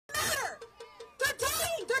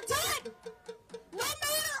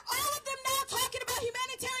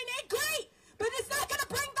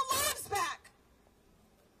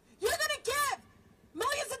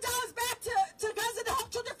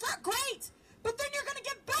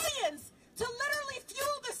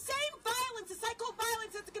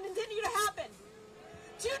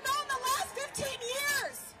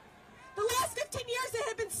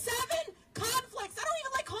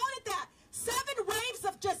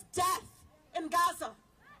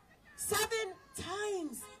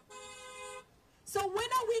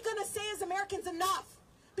Americans enough.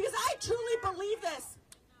 Because I truly believe this.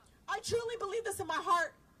 I truly believe this in my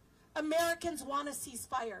heart. Americans want a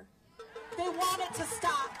ceasefire. They want it to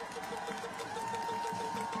stop.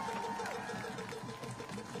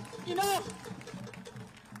 You know,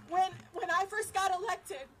 when I first got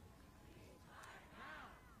elected,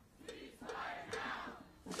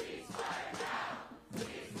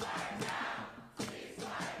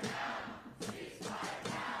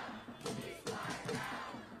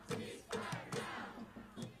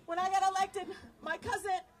 when I got elected, my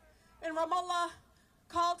cousin in Ramallah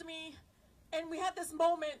called me, and we had this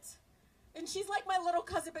moment, and she's like my little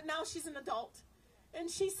cousin, but now she's an adult. And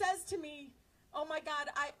she says to me, oh my God,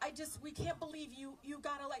 we can't believe you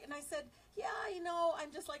got elected. And I said, yeah, you know,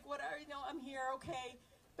 I'm just like, whatever, you know, I'm here, okay.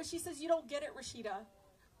 But she says, you don't get it, Rashida.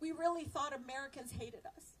 We really thought Americans hated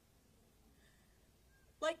us.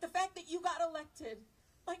 Like the fact that you got elected,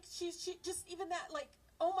 like she just even that, like,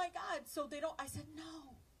 oh my God, so they don't, I said,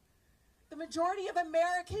 no. The majority of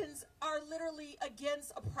Americans are literally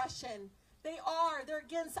against oppression. They're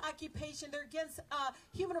against occupation, they're against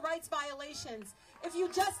human rights violations. If you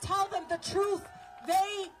just tell them the truth,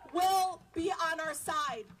 they will be on our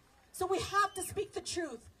side. So we have to speak the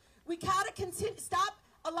truth. We gotta stop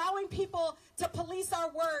allowing people to police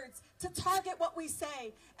our words, to target what we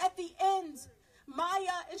say. At the end,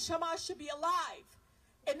 Maya and Shama should be alive.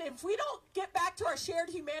 And if we don't get back to our shared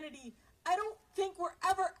humanity, I don't think we're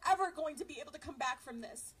ever going to be able to come back from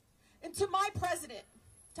this. And to my president,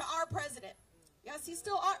 to our president, yes, he's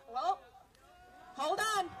still our, well, hold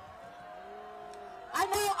on. I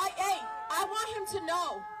want him to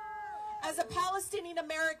know, as a Palestinian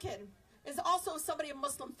American, is also somebody of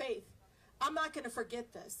Muslim faith, I'm not going to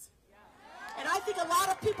forget this. And I think a lot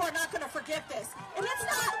of people are not going to forget this. And it's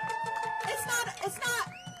not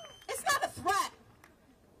a threat.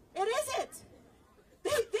 It isn't.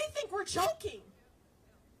 They think we're joking.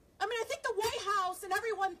 I mean, I think the White House and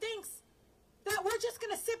everyone thinks that we're just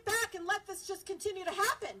going to sit back and let this just continue to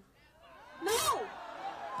happen. No.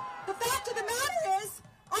 The fact of the matter is,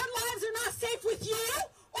 our lives are not safe with you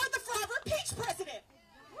or the forever impeached president.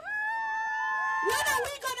 When are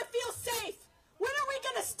we going to feel safe? When are we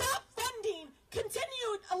going to stop funding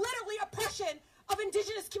continued, literally, oppression of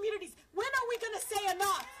indigenous communities? When are we going to say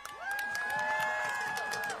enough?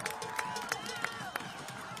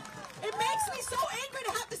 It makes me so angry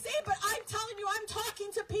to have to say it, but I'm telling you, I'm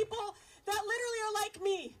talking to people that literally are like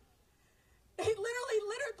me. They literally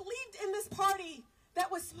believed in this party that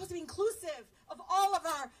was supposed to be inclusive of all of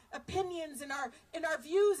our opinions and our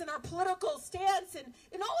views and our political stance and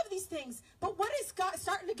all of these things. But what is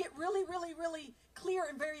starting to get really, really, really clear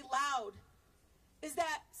and very loud is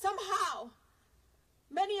that somehow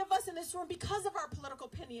many of us in this room, because of our political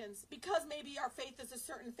opinions, because maybe our faith is a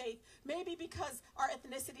certain faith, maybe because our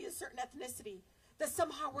ethnicity is a certain ethnicity, that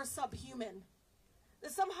somehow we're subhuman.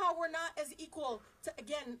 That somehow we're not as equal to,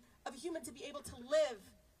 again, of a human to be able to live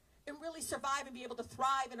and really survive and be able to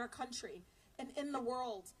thrive in our country and in the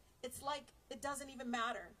world. It's like it doesn't even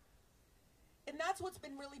matter. And that's what's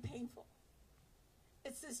been really painful.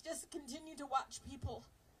 It's this just continue to watch people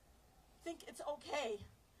think it's okay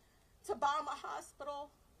to bomb a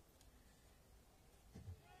hospital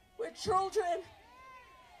with children.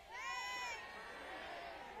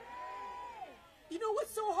 You know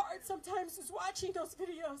what's so hard sometimes is watching those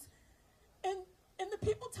videos and the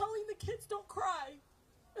people telling the kids don't cry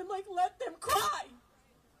and like let them cry.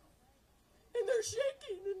 And they're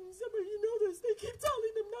shaking, and some of you know this, they keep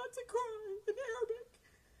telling them not to cry in Arabic.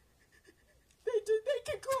 They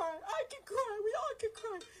can cry, I can cry, we all can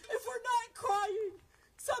cry. If we're not crying,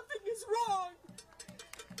 something is wrong.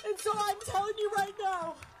 And so I'm telling you right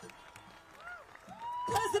now,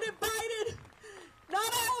 President Biden,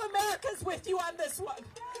 not all America's with you on this one.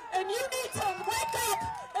 And you need to wake up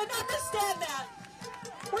and understand that.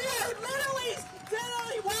 We are literally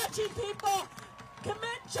watching people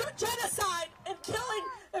commit genocide and killing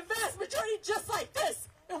the vast majority just like this.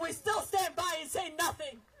 And we still stand by and say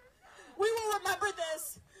nothing. We will remember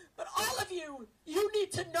this. But all of you, you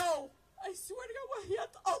need to know, I swear to God,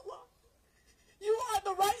 Wahiyat Allah, you are on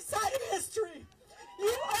the right side of history.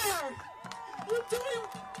 You are. You're doing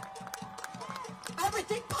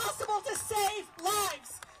everything possible to save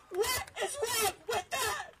lives. What is wrong with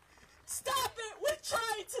that? Stop it with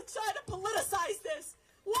trying to politicize this.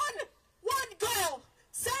 One goal,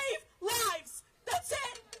 save lives. That's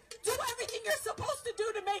it. Do everything you're supposed to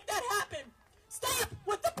do to make that happen. Stop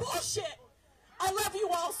with the bullshit. I love you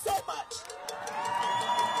all so much.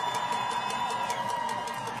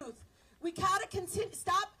 We gotta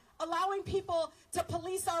stop allowing people to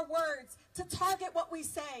police our words, to target what we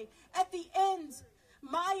say. At the end,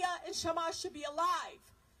 Maya and Shama should be alive.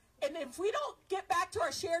 And if we don't get back to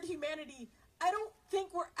our shared humanity, I don't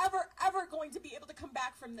think we're ever going to be able to come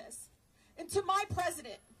back from this. And to my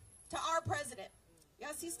president, to our president,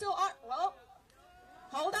 yes, he's still on. Well,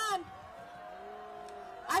 hold on.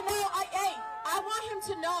 I want him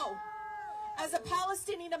to know, as a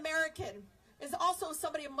Palestinian American, is also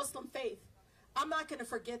somebody of Muslim faith, I'm not going to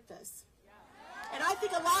forget this. And I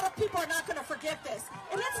think a lot of people are not going to forget this.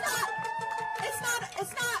 And it's not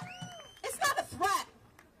a threat.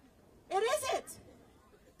 It isn't.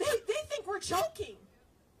 They think we're joking.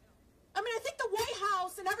 I mean, I think the White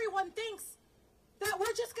House and everyone thinks that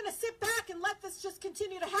we're just going to sit back and let this just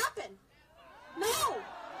continue to happen. No.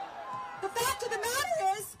 The fact of the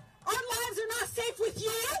matter is, our lives are not safe with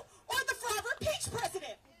you or the forever impeached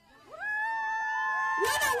president.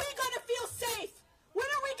 When are we going to feel safe? When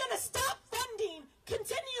are we going to stop funding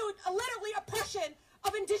continued, literally, oppression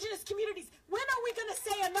of indigenous communities? When are we going to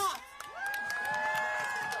say enough?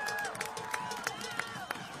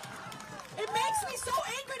 It makes me so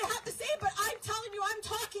angry to have to say, but I'm telling you, I'm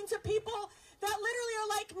talking to people that literally are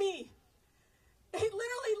like me. They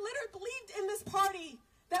literally believed in this party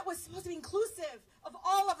that was supposed to be inclusive of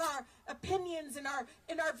all of our opinions and our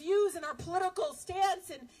views and our political stance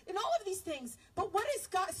and all of these things. But what is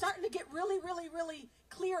starting to get really, really, really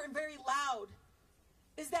clear and very loud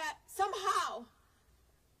is that somehow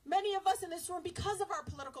many of us in this room, because of our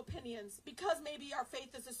political opinions, because maybe our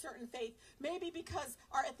faith is a certain faith, maybe because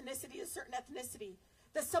our ethnicity is a certain ethnicity,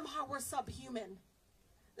 that somehow we're subhuman,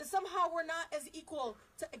 that somehow we're not as equal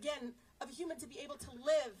to, again, of human to be able to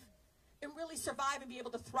live and really survive and be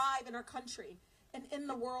able to thrive in our country and in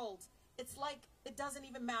the world. It's like it doesn't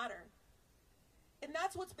even matter. And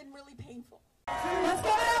that's what's been really painful. Let's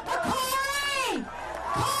give it up for Corey!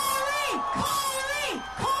 Corey! Corey!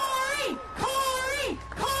 Corey! Corey!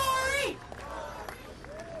 Corey!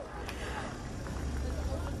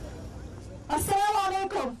 Assalamu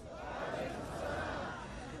alaikum.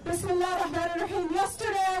 Bismillah ar-Rahman ar-Rahim.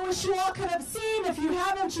 Yesterday, I wish you all could have seen. If you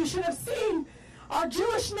haven't, you should have seen our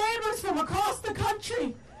Jewish neighbors from across the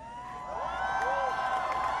country.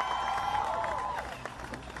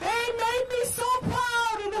 They made me so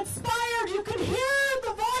proud and inspired. You could hear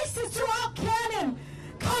the voices throughout Cannon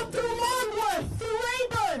come through Longworth, through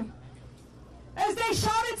Rayburn. As they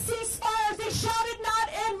shouted ceasefire, as they shouted not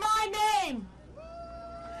in my name.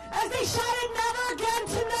 As they shouted never again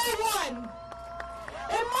to no one.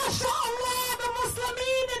 And mashallah, the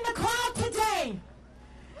Muslimin in the crowd today.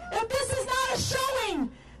 If this is not a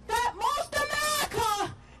showing that most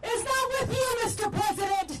America is not with you, Mr.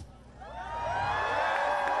 President.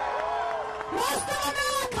 Most of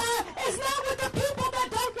America is not with the people that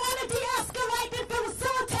don't want to de-escalate and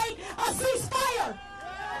facilitate a ceasefire.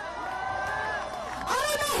 I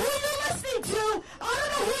don't know who you're listening to. I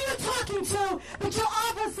don't know who you're talking to, but you're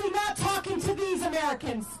obviously not talking to these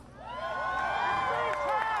Americans.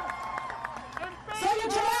 So you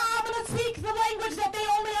Jama'ah, I'm going to speak the language that they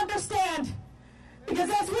only understand. Because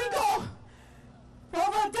as we go for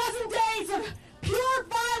over a dozen days of pure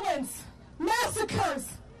violence, massacres,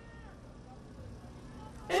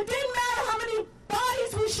 it didn't matter how many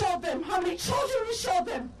bodies we showed them, how many children we showed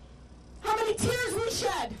them, how many tears we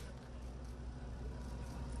shed.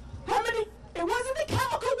 It wasn't the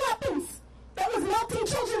chemical weapons that was melting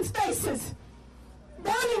children's faces,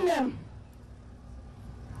 burning them.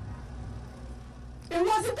 It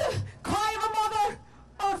wasn't the cry of a mother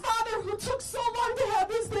or a father who took so long to have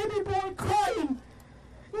his baby boy crying,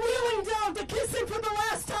 kneeling down to kiss him for the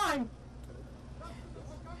last time.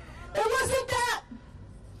 It wasn't that.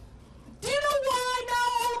 Do you know why now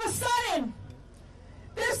all of a sudden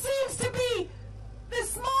there seems to be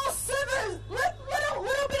this small sliver,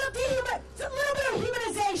 little bit of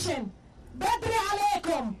humanization? Badri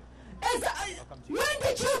alaikum. When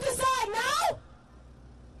did you decide? Now?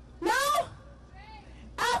 Now?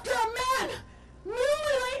 After a man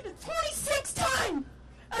mutilated 26 times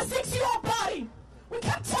a 6-year-old body. We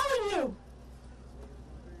kept telling you,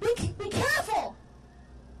 be careful.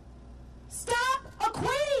 Stop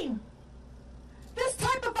equating this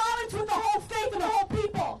type of violence with the whole faith and the whole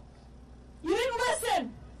people. You didn't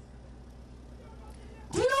listen.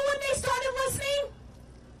 Do you know when they started listening?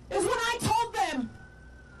 Is when I told them,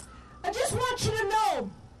 I just want you to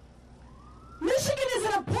know, Michigan is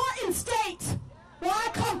an important state where I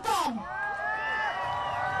come from.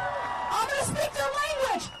 I'm going to speak their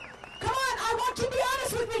language. Come on, I want you to be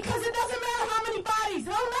honest with me because it doesn't matter how many bodies. It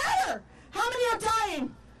don't matter how many are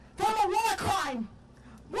dying from a war crime.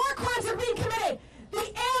 War crimes are being committed.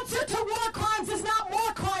 The answer to war crimes is not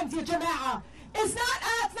more crimes, ya Jama'ah. It's not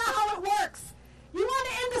how it works. You want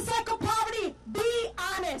to end the cycle of poverty? Be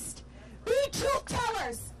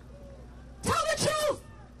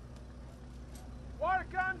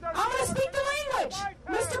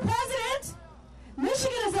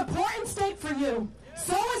too.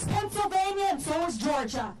 So is Pennsylvania and so is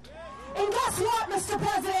Georgia. And guess what, Mr.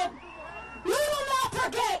 President? We will not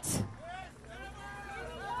forget.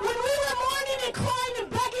 When we were mourning and crying and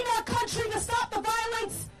begging our country to stop the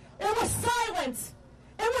violence, it was silence.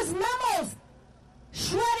 It was memos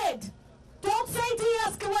shredded. Don't say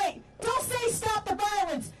de-escalate. Don't say stop the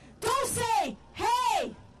violence. Don't say,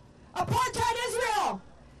 hey, apartheid Israel,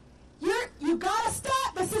 you gotta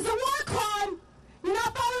stop. This is a war crime. You're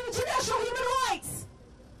not following international human rights.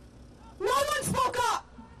 No one spoke up.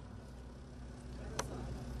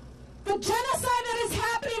 The genocide that is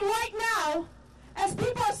happening right now, as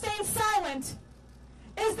people are staying silent,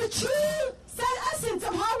 is the true essence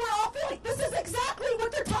of how we're all feeling. This is exactly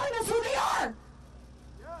what they're telling us who they are.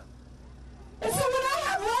 And so when I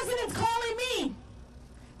have residents calling me,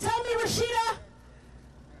 tell me, Rashida,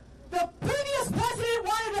 the previous president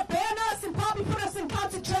wanted to ban us and probably put us in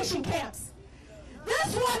concentration camps.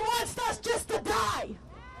 This one wants us just to die.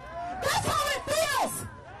 That's how it feels.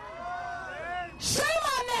 Shame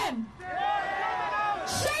on them.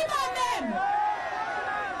 Shame on them.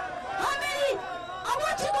 How many? I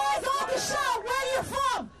want you guys all to shout where you're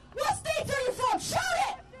from. What states are you from? Shout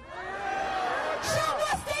it. Shout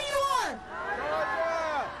what state you are.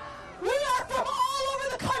 We are from all over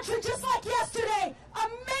the country, just like yesterday.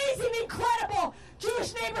 Amazing, incredible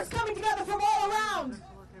Jewish neighbors coming together from all around.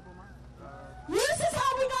 This is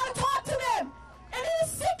how we got to talk to them. And it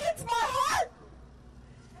sickens my heart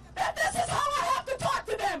that this is how I have to talk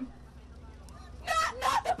to them.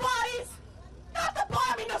 Not the bodies, not the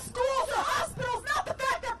bombing of schools or hospitals, not the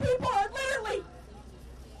fact that people are literally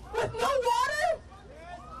with no water.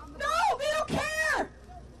 No, they don't care.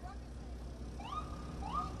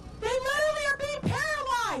 They literally are being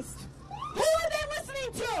paralyzed. Who are they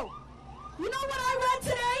listening to? You know what I read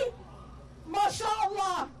today?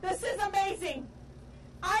 MashaAllah, this is amazing.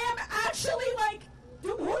 I am actually like,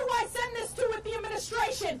 who do I send this to with the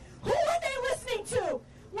administration? Who are they listening to?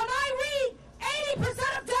 When I read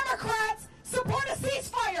 80% of Democrats support a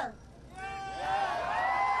ceasefire.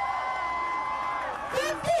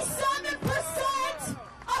 57%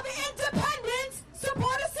 of independents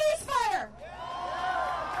support a ceasefire.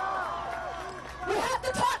 We have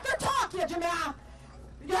to talk their talk, ya Jama'ah.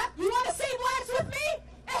 You want to save lives with me?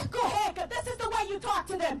 Go ahead. This is the way you talk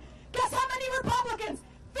to them. Guess how many Republicans?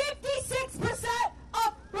 56%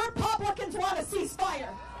 of Republicans want a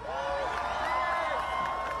ceasefire.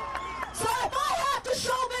 So if I have to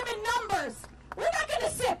show them in numbers, we're not going to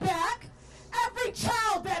sit back. Every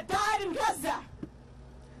child that died in Gaza,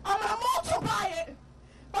 I'm going to multiply it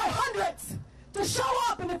by hundreds to show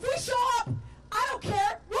up. And if we show up, I don't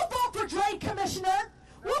care. We'll vote for Trade Commissioner.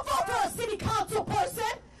 We'll vote for a city council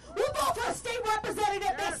person. We'll vote for a state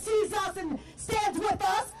representative that sees us and stands with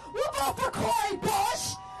us. We'll vote for Cory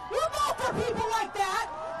Bush. We'll vote for people like that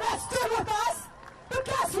stood with us. But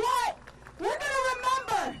guess what? We're going to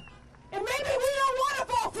remember. And maybe we don't want to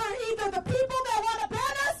vote for either the people that want to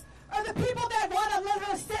ban us or the people that want to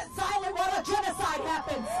literally sit silent while a genocide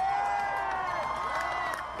happens.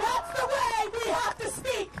 That's the way we have to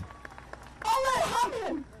speak. Allah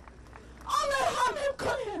Hamim. Allah Hamim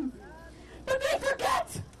Kulim. But they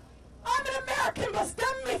forget, I'm an American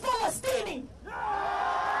Muslim Palestinian.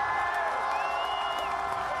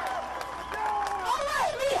 Allah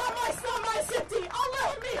Miha, my son, my city.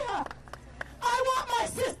 Allah Miha. I want my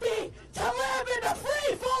sister to live in a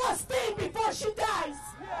free Palestine before she dies.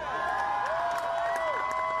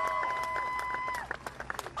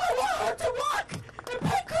 I want her to walk and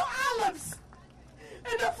pick her olives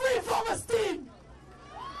in a free Palestine.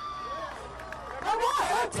 I want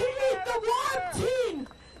her to eat the warm tea,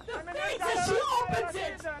 the feet as she opens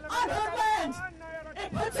it on her land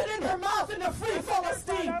and puts it in her mouth in a free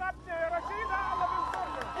Palestine.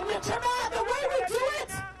 And the Jama'ah, the way we do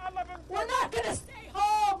it, we're not going to stay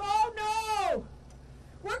home. Oh, no.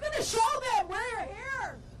 We're going to show them we're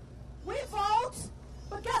here. We vote.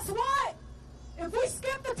 But guess what? If we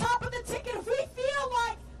skip the top of the ticket, if we feel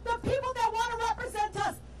like the people that want to represent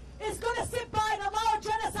us is going to sit by and allow a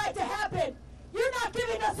genocide to happen, you're not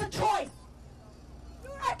giving us a choice.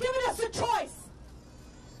 You're not giving us a choice.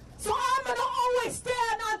 So I'm going to always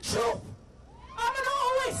stand on truth. I'm going to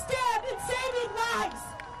always stand in saving lives.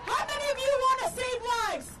 How many of you want to save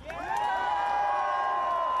lives?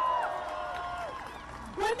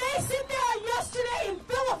 When they sit there yesterday and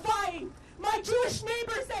vilifying my Jewish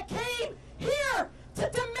neighbors that came here to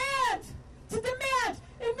demand,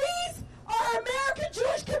 and these are American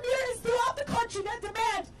Jewish communities throughout the country that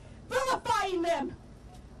demand, vilifying them,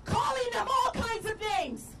 calling them all kinds of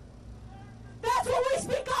names. That's when we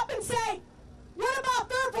speak up and say, what about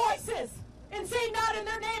their voices? And say not in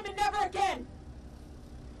their name and never again.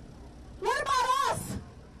 What about us?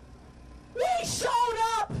 We showed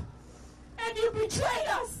up and you betrayed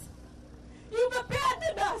us. You've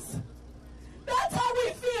abandoned us. That's how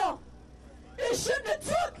we feel. It shouldn't have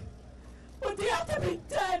took, but they have to be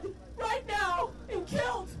dead right now and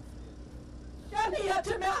killed. And he had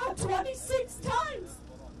to now 26 times.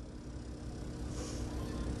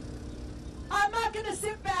 I'm not going to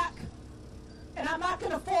sit back, and I'm not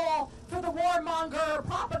going to fall for the warmonger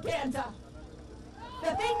propaganda.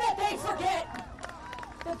 The thing they forget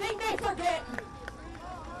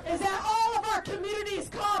is that all of our communities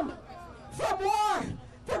come from war,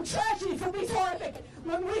 from tragedy, from these horrific.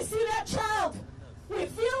 When we see that child, we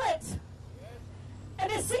feel it.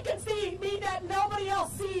 And it sickens me that nobody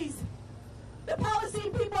else sees the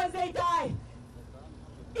Palestinian people as they die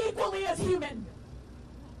equally as human.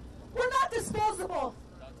 We're not disposable.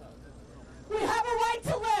 We have a right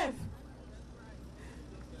to live.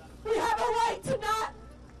 We have a right to not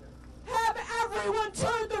have everyone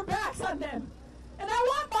turn their backs on them. And I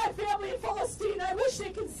want my family in Palestine. I wish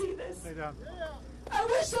they can see this. I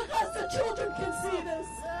wish the rest of the children can see this.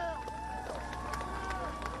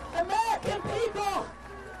 American people,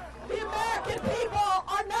 the American people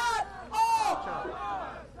are not all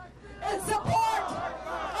in support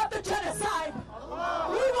of the genocide.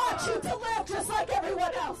 We want you to live just like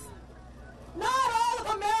everyone else. Not all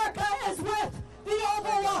of America is with the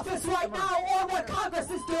Oval Office right now or what Congress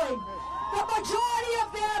is doing. The majority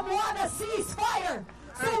of them want a ceasefire.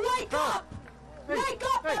 So wake up. Wake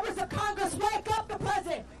up, members of Congress. Wake up, the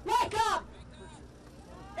President. Wake up.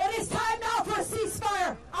 It is time now for a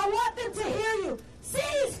ceasefire. I want them to hear you.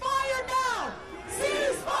 Ceasefire now.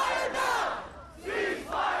 Ceasefire now.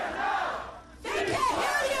 Ceasefire now. They can't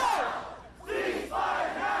hear you.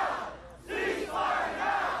 Ceasefire now. Ceasefire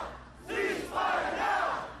now. Ceasefire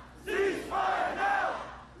now. Ceasefire now.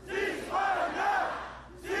 Ceasefire now.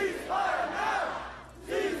 Ceasefire now. Ceasefire now.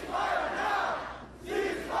 Ceasefire now.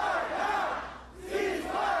 Ceasefire now.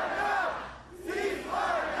 Ceasefire now. Ceasefire now. Ceasefire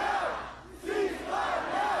now.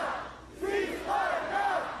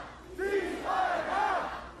 Ceasefire now. Ceasefire now.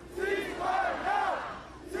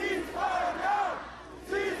 Ceasefire now.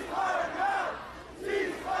 Ceasefire now.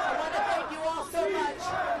 Ceasefire. I want to thank you all so much.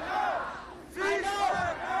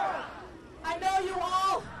 I know you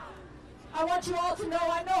all. I want you all to know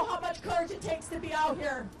I know how much courage it takes to be out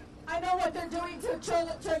here. I know what they're doing to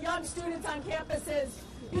young students on campuses,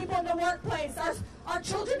 people in the workplace, our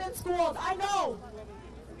children in schools. I know.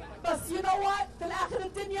 But you know what?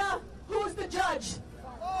 Who's the judge?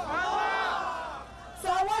 So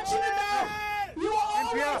I want you to know you will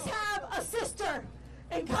always have a sister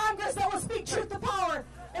in Congress that will speak truth to power.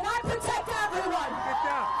 And I protect everyone.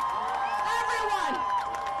 Everyone.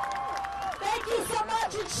 Thank you so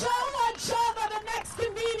much. Inshallah, the next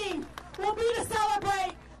convening will be to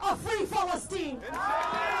celebrate a free Palestine.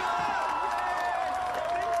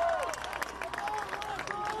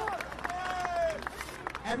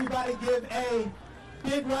 Everybody give a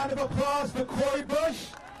big round of applause for Cori Bush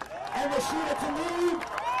and Rashida Tlaib.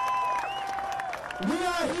 We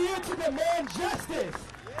are here to demand justice.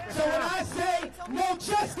 So when I say no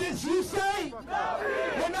justice, you say?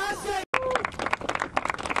 When I say...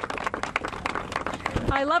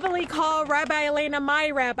 I lovingly call Rabbi Elena my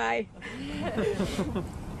rabbi.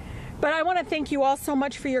 But I want to thank you all so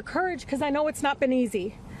much for your courage, because I know it's not been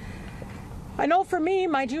easy. I know for me,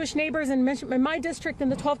 my Jewish neighbors in my district, in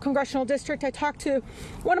the 12th Congressional District, I talked to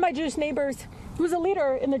one of my Jewish neighbors who's a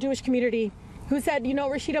leader in the Jewish community, who said, you know,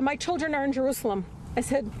 Rashida, my children are in Jerusalem. I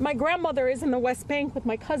said, my grandmother is in the West Bank with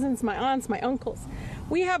my cousins, my aunts, my uncles.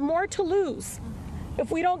 We have more to lose if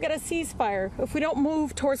we don't get a ceasefire, if we don't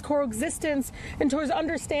move towards coexistence and towards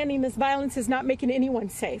understanding this violence is not making anyone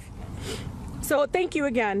safe. So thank you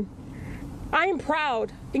again. I am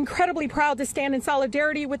proud, incredibly proud, to stand in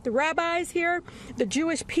solidarity with the rabbis here, the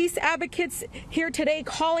Jewish peace advocates here today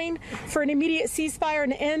calling for an immediate ceasefire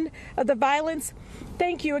and end of the violence.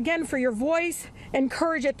 Thank you again for your voice and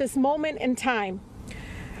courage at this moment in time.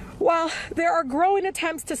 While there are growing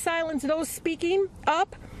attempts to silence those speaking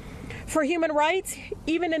up for human rights,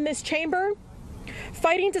 even in this chamber,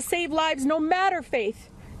 fighting to save lives, no matter faith,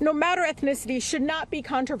 no matter ethnicity, should not be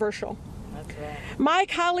controversial. That's right. My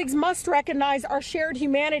colleagues must recognize our shared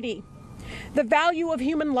humanity, the value of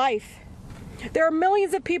human life. There are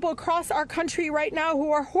millions of people across our country right now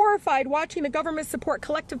who are horrified watching the government support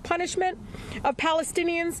collective punishment of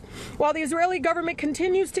Palestinians, while the Israeli government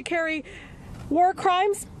continues to carry war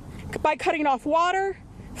crimes by cutting off water,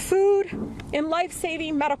 food, and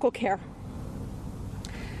life-saving medical care.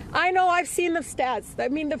 I know I've seen the stats. I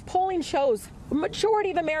mean, the polling shows A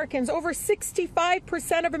majority of Americans, over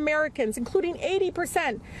 65% of Americans, including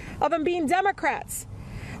 80% of them being Democrats,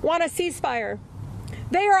 want a ceasefire.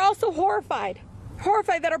 They are also horrified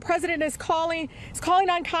that our president is calling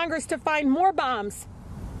on Congress to find more bombs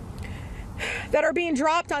that are being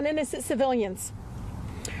dropped on innocent civilians.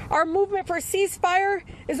 Our movement for a ceasefire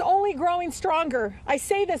is only growing stronger. I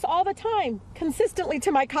say this all the time, consistently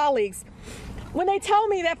to my colleagues. When they tell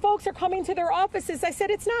me that folks are coming to their offices, I said,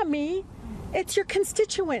 it's not me, it's your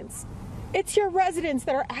constituents. It's your residents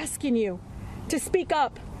that are asking you to speak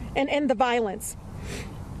up and end the violence.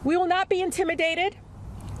 We will not be intimidated,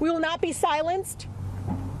 we will not be silenced,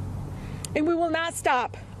 and we will not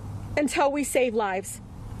stop until we save lives.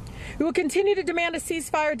 We will continue to demand a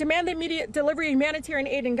ceasefire, demand the immediate delivery of humanitarian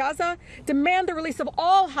aid in Gaza, demand the release of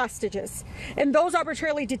all hostages and those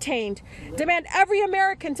arbitrarily detained, demand every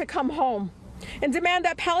American to come home, and demand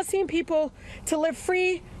that Palestinian people to live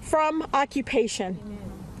free from occupation.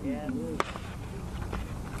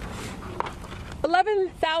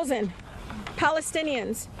 11,000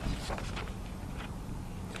 Palestinians.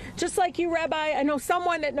 Just like you, Rabbi, I know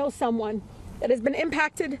someone that knows someone that has been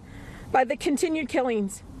impacted by the continued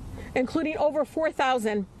killings, including over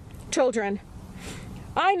 4,000 children.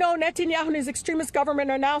 I know Netanyahu and his extremist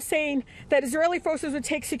government are now saying that Israeli forces would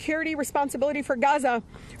take security responsibility for Gaza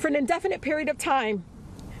for an indefinite period of time.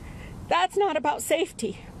 That's not about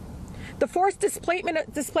safety. The forced displacement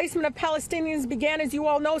of Palestinians began, as you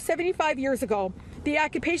all know, 75 years ago. The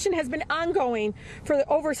occupation has been ongoing for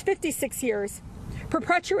over 56 years.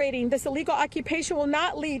 Perpetuating this illegal occupation will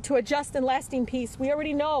not lead to a just and lasting peace. We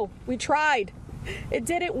already know. We tried. It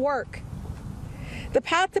didn't work. The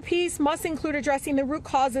path to peace must include addressing the root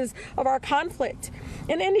causes of our conflict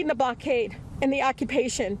and ending the blockade and the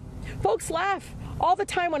occupation. Folks laugh all the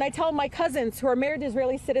time when I tell my cousins who are married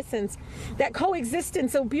Israeli citizens that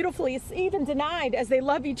coexistence so beautifully is even denied as they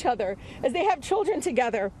love each other, as they have children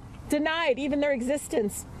together, denied even their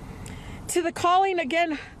existence. To the calling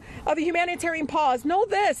again of a humanitarian pause, know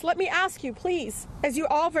this, let me ask you please, as you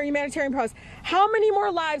all for a humanitarian pause, how many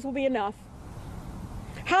more lives will be enough?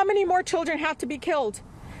 How many more children have to be killed?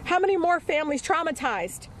 How many more families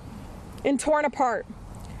traumatized and torn apart?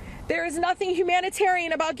 There is nothing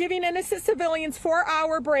humanitarian about giving innocent civilians a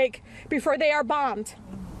 4-hour break before they are bombed.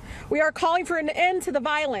 We are calling for an end to the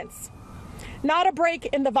violence, not a break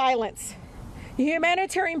in the violence. A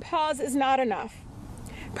humanitarian pause is not enough.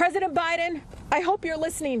 President Biden, I hope you're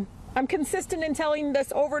listening. I'm consistent in telling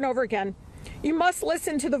this over and over again. You must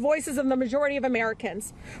listen to the voices of the majority of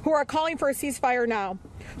Americans who are calling for a ceasefire now.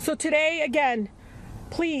 So today, again,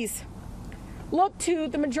 please look to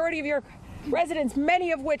the majority of your residents,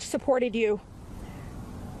 many of which supported you.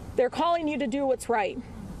 They're calling you to do what's right.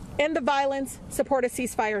 End the violence, support a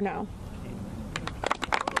ceasefire now.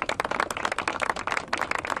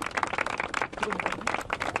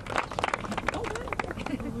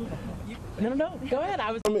 No, go ahead.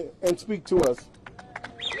 Come in and speak to us.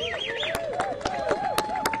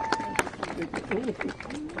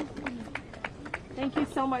 Thank you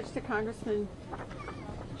so much to Congressman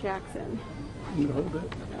Jackson. You hold it.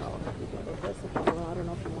 No, I don't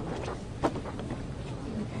know if you want to.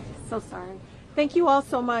 So sorry. Thank you all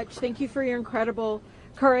so much. Thank you for your incredible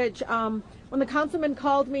courage. When the councilman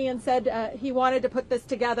called me and said he wanted to put this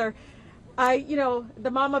together, the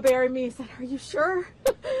mama bear in me said, "Are you sure?"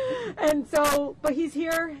 And so, but he's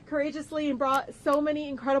here courageously and brought so many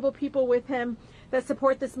incredible people with him that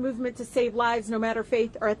support this movement to save lives, no matter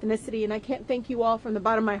faith or ethnicity. And I can't thank you all from the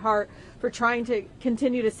bottom of my heart for trying to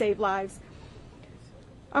continue to save lives.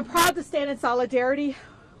 I'm proud to stand in solidarity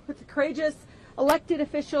with the courageous elected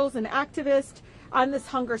officials and activists on this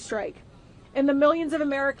hunger strike, and the millions of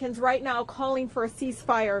Americans right now calling for a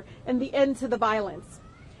ceasefire and the end to the violence.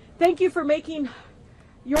 Thank you for making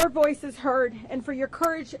your voices heard and for your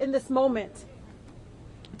courage in this moment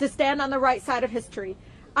to stand on the right side of history.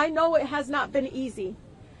 I know it has not been easy.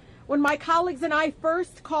 When my colleagues and I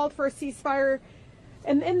first called for a ceasefire,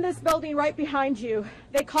 and in this building right behind you,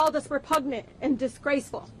 they called us repugnant and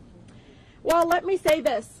disgraceful. Well, let me say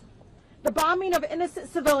this. The bombing of innocent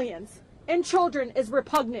civilians and children is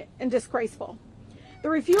repugnant and disgraceful. The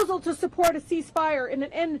refusal to support a ceasefire and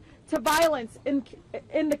an end to violence in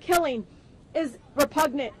the killing is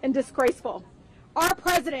repugnant and disgraceful. Our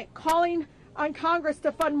president calling on Congress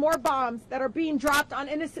to fund more bombs that are being dropped on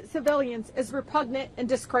innocent civilians is repugnant and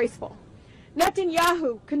disgraceful.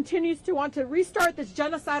 Netanyahu continues to want to restart this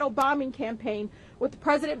genocidal bombing campaign with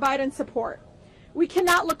President Biden's support. We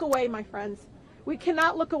cannot look away, my friends. We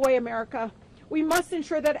cannot look away, America. We must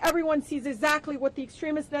ensure that everyone sees exactly what the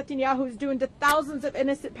extremist Netanyahu is doing to thousands of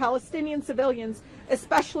innocent Palestinian civilians,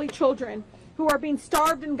 especially children, who are being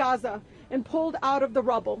starved in Gaza and pulled out of the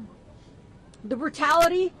rubble. The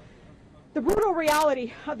brutal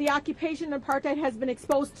reality of the occupation and apartheid has been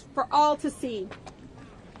exposed for all to see.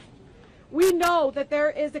 We know that there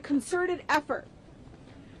is a concerted effort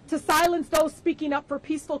to silence those speaking up for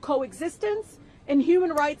peaceful coexistence and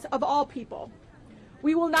human rights of all people.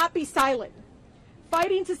 We will not be silent.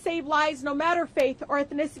 Fighting to save lives, no matter faith or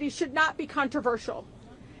ethnicity, should not be controversial,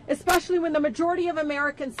 especially when the majority of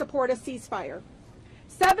Americans support a ceasefire.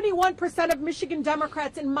 71% of Michigan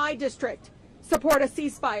Democrats in my district support a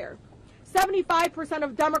ceasefire. 75%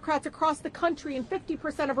 of Democrats across the country and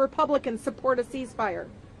 50% of Republicans support a ceasefire.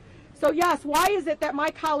 So yes, why is it that my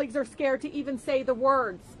colleagues are scared to even say the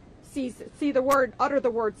words, utter the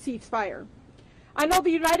word ceasefire? I know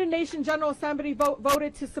the United Nations General Assembly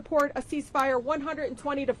voted to support a ceasefire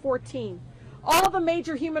 120 to 14. All the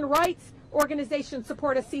major human rights organizations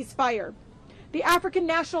support a ceasefire. The African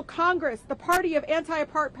National Congress, the party of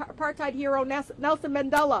anti-apartheid hero Nelson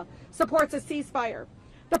Mandela, supports a ceasefire.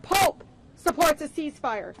 The Pope supports a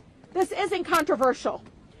ceasefire. This isn't controversial.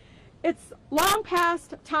 It's long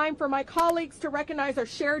past time for my colleagues to recognize our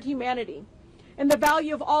shared humanity and the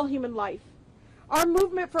value of all human life. Our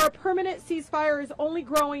movement for a permanent ceasefire is only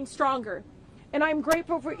growing stronger, and I'm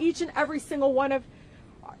grateful for each and every single one of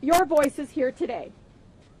your voices here today.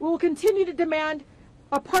 We will continue to demand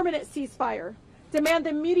a permanent ceasefire, demand the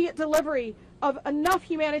immediate delivery of enough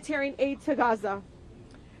humanitarian aid to Gaza,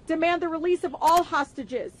 demand the release of all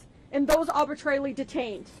hostages and those arbitrarily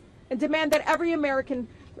detained, and demand that every American,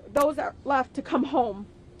 those that are left, to come home,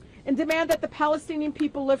 and demand that the Palestinian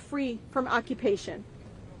people live free from occupation.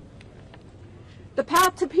 The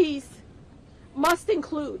path to peace must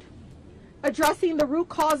include addressing the root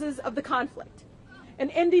causes of the conflict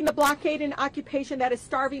and ending the blockade and occupation that is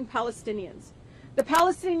starving Palestinians. The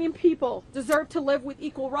Palestinian people deserve to live with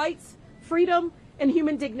equal rights, freedom, and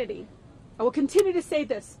human dignity. I will continue to say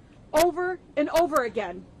this over and over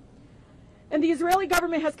again. And the Israeli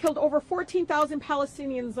government has killed over 14,000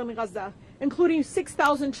 Palestinians in Gaza, including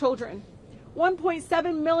 6,000 children.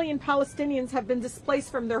 1.7 million Palestinians have been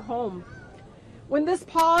displaced from their home. When this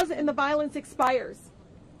pause in the violence expires,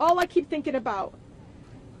 all I keep thinking about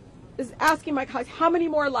is asking my colleagues, how many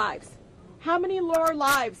more lives? How many more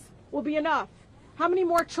lives will be enough? How many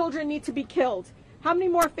more children need to be killed? How many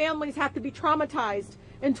more families have to be traumatized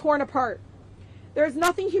and torn apart? There is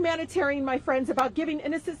nothing humanitarian, my friends, about giving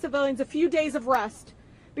innocent civilians a few days of rest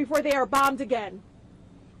before they are bombed again.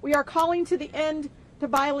 We are calling to the end to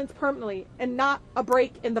violence permanently and not a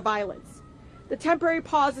break in the violence. The temporary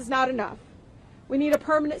pause is not enough. We need a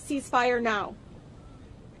permanent ceasefire now.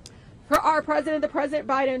 For our President, President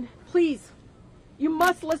Biden, please, you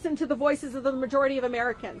must listen to the voices of the majority of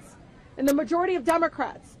Americans and the majority of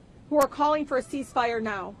Democrats who are calling for a ceasefire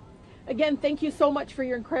now. Again, thank you so much for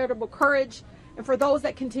your incredible courage and for those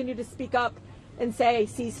that continue to speak up and say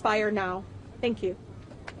ceasefire now. Thank you.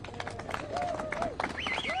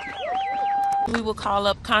 We will call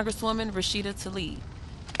up Congresswoman Rashida Tlaib.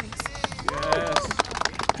 Yes.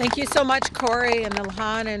 Thank you so much, Corey and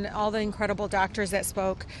Ilhan and all the incredible doctors that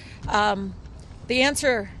spoke. The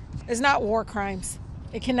answer is not war crimes.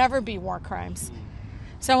 It can never be war crimes.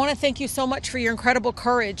 So I want to thank you so much for your incredible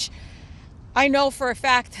courage. I know for a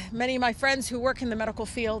fact, many of my friends who work in the medical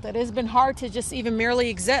field, it has been hard to just even merely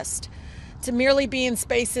exist, to merely be in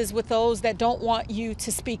spaces with those that don't want you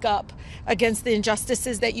to speak up against the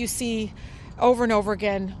injustices that you see over and over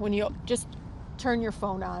again when you just turn your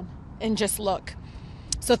phone on and just look.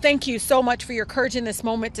 So thank you so much for your courage in this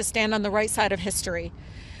moment to stand on the right side of history.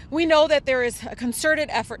 We know that there is a concerted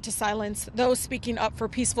effort to silence those speaking up for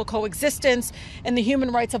peaceful coexistence and the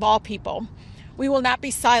human rights of all people. We will not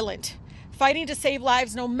be silent. Fighting to save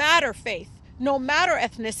lives, no matter faith, no matter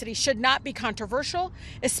ethnicity, should not be controversial,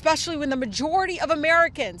 especially when the majority of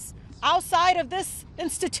Americans outside of this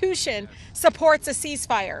institution supports a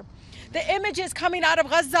ceasefire. The images coming out of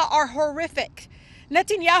Gaza are horrific.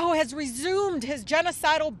 Netanyahu has resumed his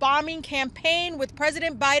genocidal bombing campaign with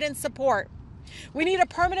President Biden's support. We need a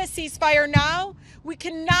permanent ceasefire now. We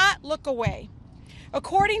cannot look away.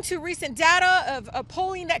 According to recent data of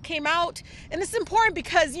polling that came out, and this is important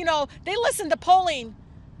because, you know, they listen to polling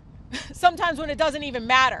sometimes when it doesn't even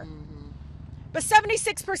matter. But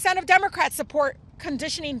 76% of Democrats support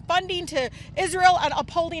conditioning funding to Israel and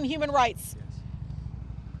upholding human rights.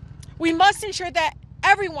 We must ensure that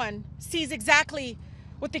everyone sees exactly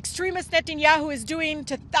what the extremist Netanyahu is doing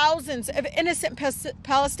to thousands of innocent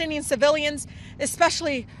Palestinian civilians,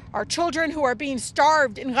 especially our children who are being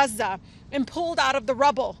starved in Gaza and pulled out of the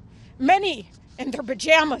rubble, many in their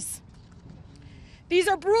pajamas. These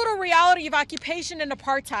are brutal reality of occupation and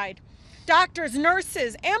apartheid. doctors,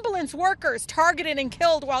 nurses, ambulance workers targeted and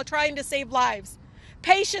killed while trying to save lives.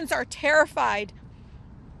 Patients are terrified,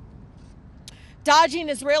 dodging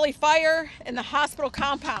Israeli fire in the hospital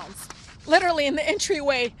compounds, literally in the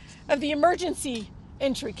entryway of the emergency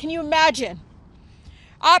entry. Can you imagine?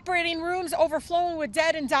 Operating rooms overflowing with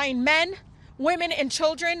dead and dying men, women, and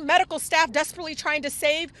children. Medical staff desperately trying to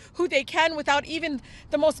save who they can without even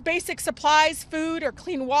the most basic supplies, food or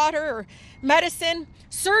clean water or medicine.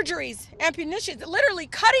 Surgeries, amputations, literally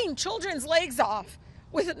cutting children's legs off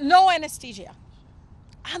with no anesthesia.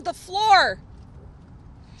 On the floor.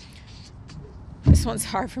 This one's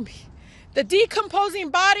hard for me. The decomposing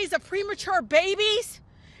bodies of premature babies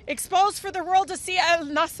exposed for the world to see at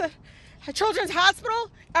Al-Nasser Children's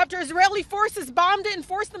Hospital after Israeli forces bombed it and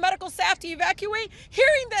forced the medical staff to evacuate.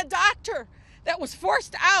 Hearing that doctor that was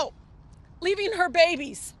forced out, leaving her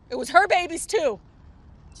babies. It was her babies too.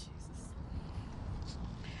 Jesus.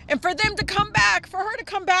 And for them to come back, for her to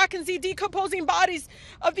come back and see decomposing bodies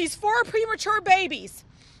of these 4 premature babies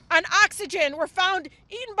on oxygen were found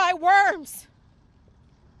eaten by worms,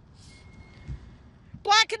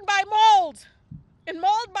 blackened by mold, and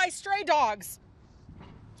mauled by stray dogs.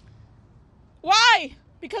 Why?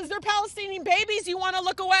 Because they're Palestinian babies? You want to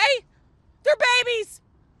look away? They're babies.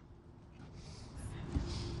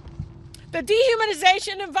 The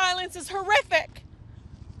dehumanization and violence is horrific.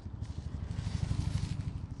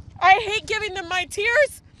 I hate giving them my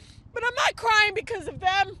tears, but I'm not crying because of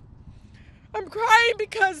them. I'm crying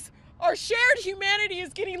because our shared humanity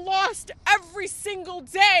is getting lost every single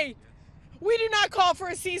day. We do not call for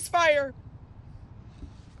a ceasefire.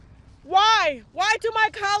 Why? Why do my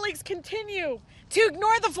colleagues continue to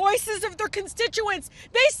ignore the voices of their constituents?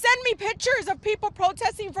 They send me pictures of people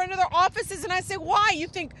protesting in front of their offices, and I say, why? You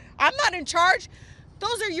think I'm not in charge?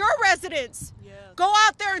 Those are your residents. Yes. Go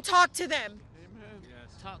out there and talk to them. Amen.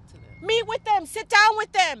 Yes. Talk to them. Meet with them. Sit down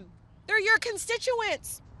with them. They're your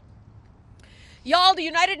constituents. Y'all, the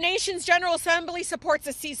United Nations General Assembly supports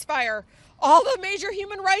a ceasefire. All the major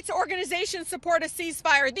human rights organizations support a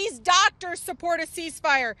ceasefire. These doctors support a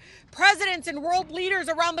ceasefire. Presidents and world leaders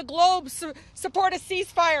around the globe support a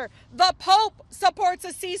ceasefire. The Pope supports a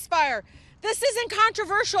ceasefire. This isn't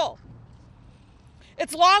controversial.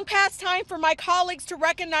 It's long past time for my colleagues to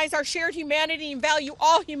recognize our shared humanity and value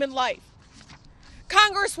all human life.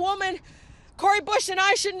 Congresswoman Cori Bush and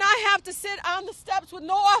I should not have to sit on the steps with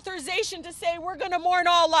no authorization to say we're going to mourn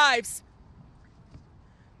all lives.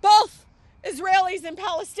 Both Israelis and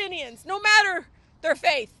Palestinians, no matter their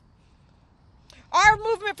faith. Our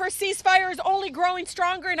movement for ceasefire is only growing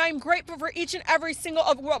stronger, and I'm grateful for each and every single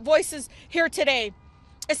of voices here today,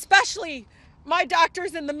 especially my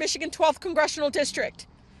doctors in the Michigan 12th Congressional District.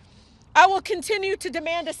 I will continue to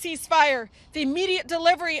demand a ceasefire, the immediate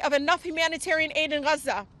delivery of enough humanitarian aid in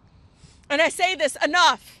Gaza. And I say this,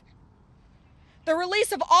 enough. The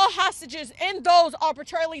release of all hostages and those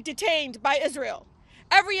arbitrarily detained by Israel.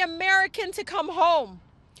 Every American to come home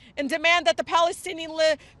and demand that the Palestinian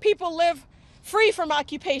people live free from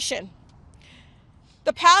occupation.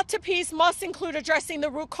 The path to peace must include addressing the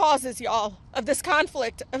root causes, y'all, of this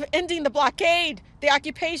conflict, of ending the blockade, the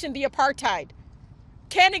occupation, the apartheid.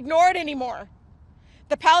 Can't ignore it anymore.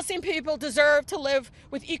 The Palestinian people deserve to live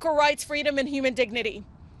with equal rights, freedom, and human dignity.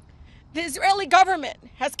 The Israeli government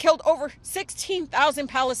has killed over 16,000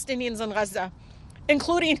 Palestinians in Gaza,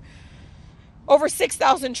 including over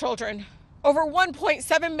 6,000 children. Over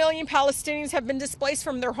 1.7 million Palestinians have been displaced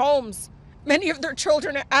from their homes. Many of their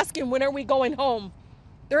children are asking, when are we going home?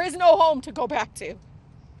 There is no home to go back to.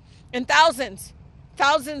 And thousands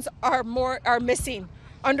are missing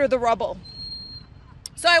under the rubble.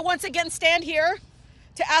 So I once again stand here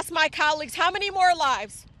to ask my colleagues, how many more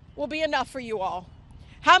lives will be enough for you all?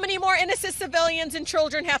 How many more innocent civilians and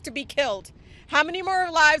children have to be killed? How many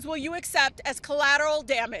more lives will you accept as collateral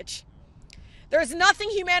damage? There's nothing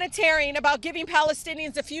humanitarian about giving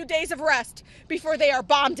Palestinians a few days of rest before they are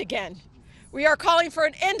bombed again. We are calling for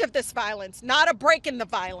an end of this violence, not a break in the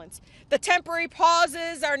violence. The temporary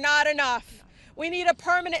pauses are not enough. We need a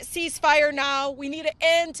permanent ceasefire now. We need an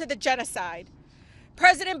end to the genocide.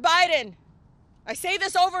 President Biden, I say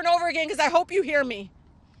this over and over again because I hope you hear me.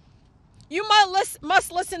 You must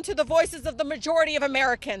listen to the voices of the majority of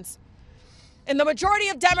Americans and the majority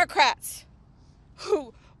of Democrats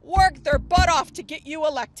who work their butt off to get you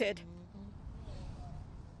elected.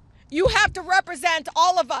 You have to represent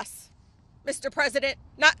all of us, Mr. President,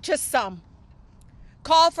 not just some.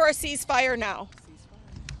 Call for a ceasefire now.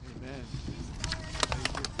 Amen.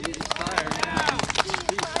 Ceasefire now.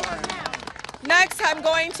 Ceasefire now. Next, I'm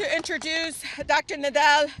going to introduce Dr.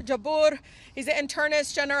 Nadal Jabour. He's an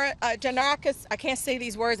internist genericus. I can't say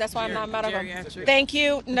these words, that's why I'm not medical. Thank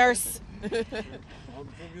you, nurse.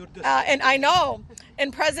 And I know,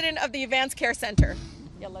 and president of the Advanced Care Center.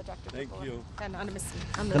 Thank you. Anonymous.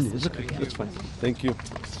 It's fine. Thank you.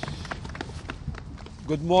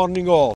 Good morning, all.